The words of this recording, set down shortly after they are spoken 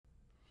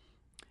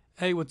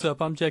Hey, what's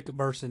up? I'm Jacob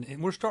Burson,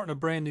 and we're starting a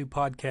brand new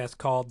podcast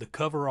called The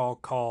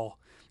Coverall Call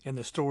and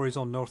the Stories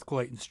on North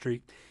Clayton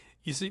Street.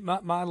 You see,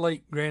 my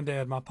late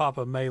granddad, my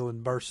papa,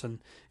 Malin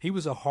Burson, he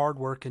was a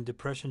hard-working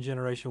Depression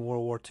generation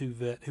World War II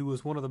vet who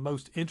was one of the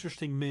most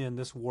interesting men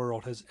this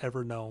world has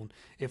ever known.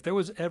 If there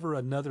was ever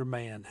another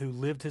man who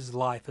lived his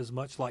life as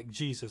much like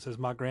Jesus as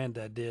my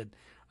granddad did,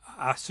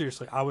 I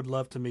would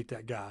love to meet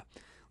that guy.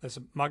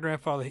 Listen, my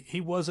grandfather,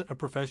 he wasn't a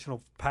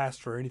professional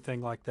pastor or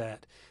anything like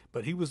that,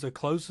 but he was the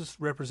closest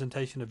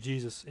representation of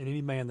Jesus in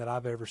any man that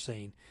I've ever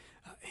seen.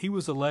 He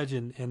was a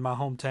legend in my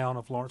hometown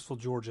of Lawrenceville,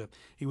 Georgia.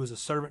 He was a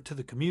servant to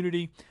the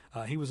community.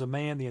 He was a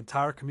man the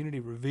entire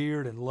community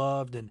revered and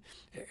loved, and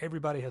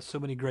everybody has so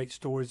many great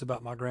stories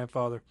about my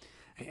grandfather.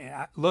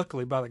 And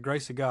luckily, by the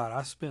grace of God,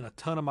 I spent a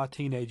ton of my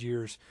teenage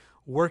years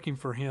working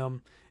for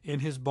him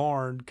in his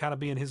barn, kind of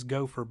being his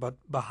gopher, but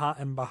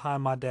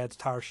behind my dad's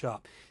tire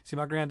shop. See,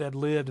 my granddad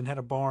lived and had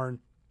a barn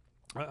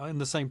in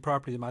the same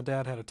property that my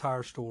dad had a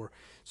tire store.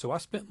 So I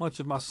spent much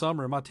of my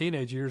summer and my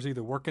teenage years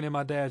either working in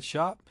my dad's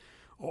shop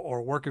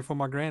or working for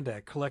my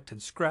granddad, collecting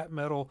scrap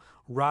metal,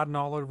 riding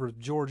all over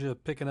Georgia,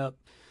 picking up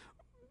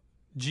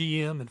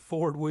GM and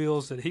Ford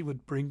wheels that he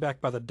would bring back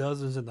by the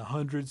dozens and the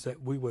hundreds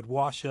that we would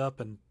wash up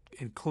and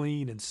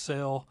clean and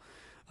sell.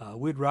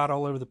 We'd ride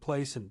all over the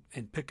place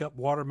and pick up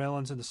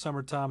watermelons in the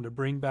summertime to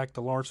bring back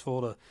to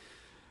Lawrenceville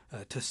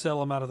to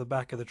sell them out of the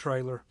back of the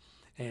trailer.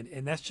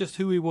 And that's just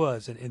who he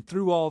was. And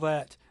through all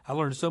that, I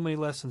learned so many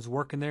lessons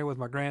working there with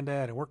my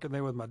granddad and working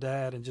there with my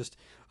dad, and just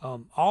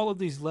all of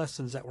these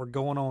lessons that were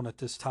going on at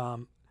this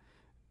time.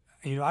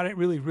 You know, I didn't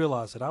really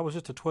realize it. I was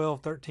just a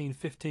 12, 13,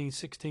 15,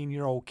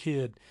 16-year-old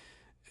kid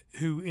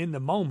who in the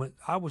moment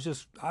I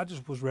just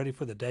was ready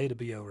for the day to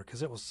be over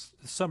because it was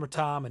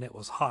summertime and it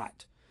was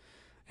hot.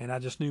 And I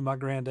just knew my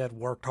granddad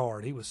worked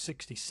hard. He was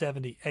 60,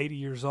 70, 80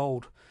 years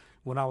old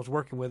when I was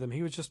working with him.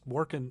 He was just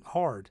working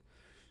hard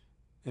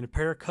in a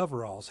pair of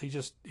coveralls. He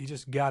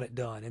just got it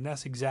done. And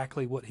that's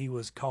exactly what he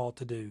was called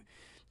to do,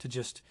 to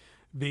just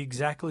be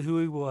exactly who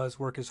he was,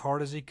 work as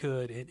hard as he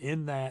could. And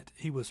in that,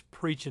 he was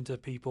preaching to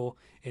people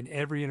in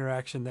every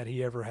interaction that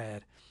he ever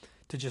had,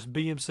 to just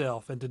be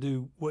himself and to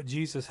do what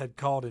Jesus had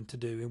called him to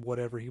do in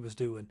whatever he was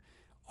doing,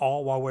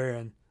 all while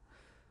wearing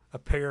a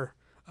pair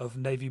of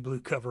navy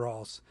blue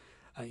coveralls.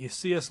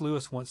 C.S.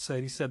 Lewis once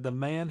said, he said, the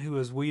man who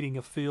is weeding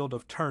a field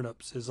of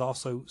turnips is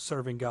also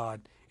serving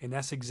God. And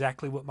that's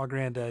exactly what my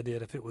granddad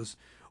did. If it was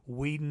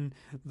weeding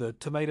the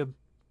tomato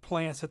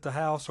plants at the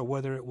house, or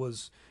whether it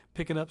was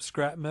picking up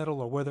scrap metal,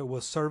 or whether it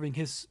was serving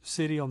his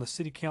city on the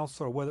city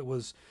council, or whether it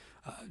was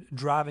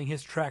driving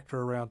his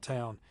tractor around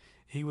town,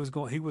 he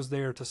was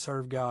there to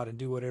serve God and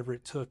do whatever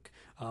it took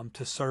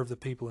to serve the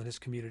people in his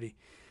community.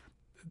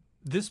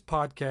 This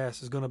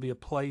podcast is going to be a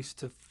place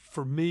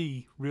for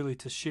me really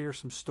to share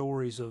some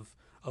stories of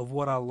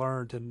what I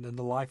learned and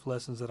the life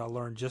lessons that I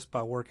learned just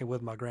by working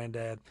with my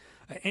granddad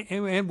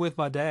and with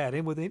my dad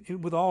and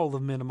with all of the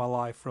men in my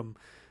life, from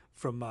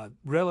my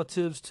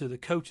relatives to the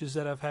coaches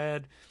that I've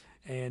had,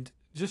 and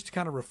just to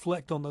kind of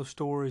reflect on those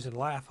stories and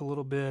laugh a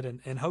little bit,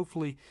 and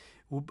hopefully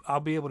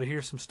I'll be able to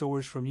hear some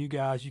stories from you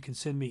guys. You can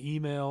send me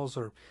emails,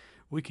 or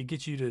we could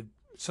get you to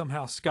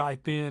somehow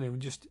Skype in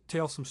and just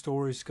tell some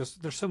stories, because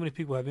there's so many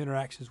people who have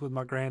interactions with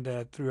my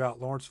granddad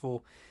throughout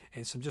Lawrenceville,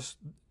 and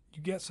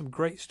you get some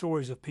great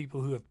stories of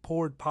people who have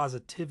poured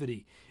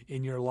positivity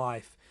in your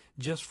life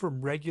just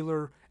from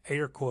regular,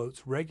 air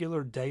quotes,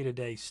 regular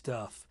day-to-day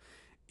stuff.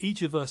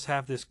 Each of us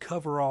have this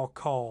coverall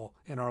call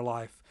in our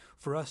life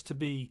for us to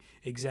be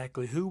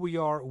exactly who we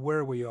are,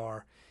 where we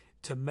are,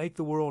 to make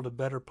the world a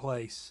better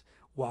place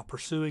while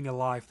pursuing a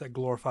life that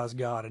glorifies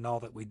God in all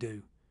that we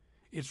do.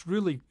 It's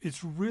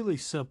really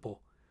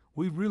simple.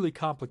 We really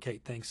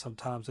complicate things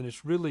sometimes, and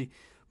it's really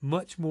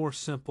it's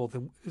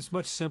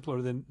much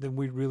simpler than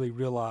we really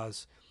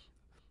realize.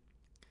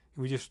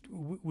 I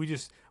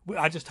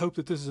just hope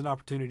that this is an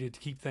opportunity to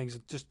keep things,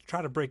 just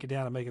try to break it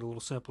down and make it a little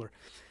simpler.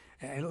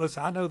 And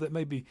listen, I know that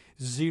maybe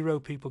 0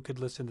 people could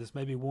listen to this,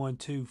 maybe 1,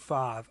 2,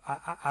 5.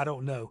 I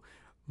don't know.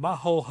 My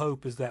whole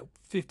hope is that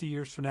 50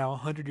 years from now,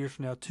 100 years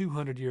from now,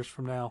 200 years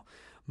from now,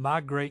 my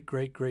great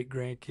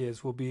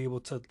grandkids will be able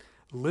to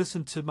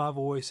listen to my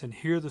voice and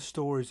hear the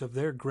stories of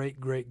their great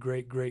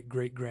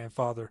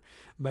grandfather,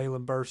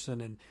 Malin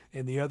Burson,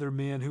 and the other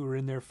men who were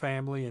in their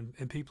family,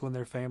 and people in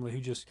their family who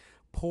just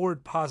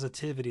poured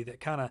positivity that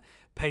kind of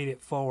paid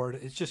it forward.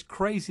 It's just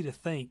crazy to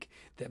think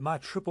that my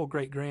triple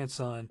great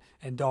grandson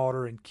and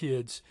daughter and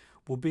kids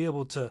will be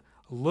able to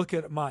look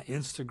at my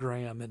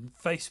Instagram and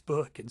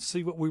Facebook and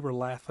see what we were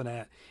laughing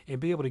at, and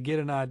be able to get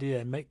an idea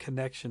and make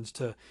connections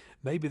to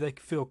maybe they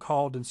feel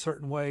called in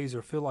certain ways,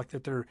 or feel like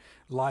that their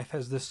life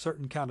has this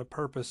certain kind of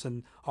purpose,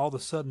 and all of a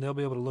sudden they'll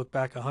be able to look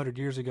back 100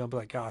 years ago and be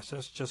like, gosh,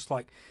 that's just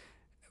like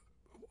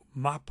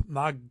my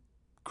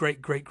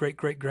great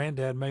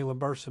granddad, Malin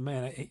Burson.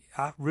 Man,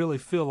 I really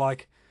feel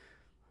like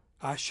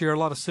I share a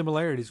lot of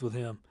similarities with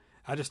him.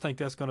 I just think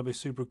that's going to be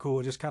super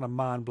cool, just kind of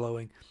mind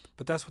blowing.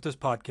 But that's what this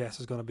podcast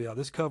is going to be.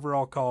 This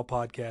Coverall Call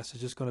podcast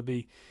is just going to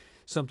be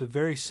something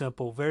very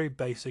simple, very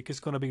basic. It's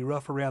going to be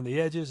rough around the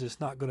edges. It's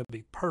not going to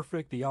be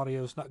perfect. The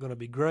audio is not going to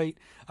be great.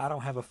 I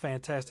don't have a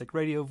fantastic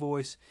radio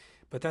voice,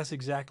 but that's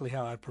exactly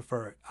how I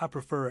prefer it. I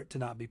prefer it to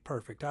not be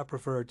perfect. I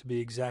prefer it to be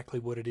exactly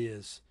what it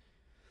is.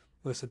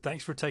 Listen,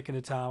 thanks for taking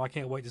the time. I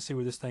can't wait to see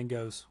where this thing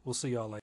goes. We'll see y'all later.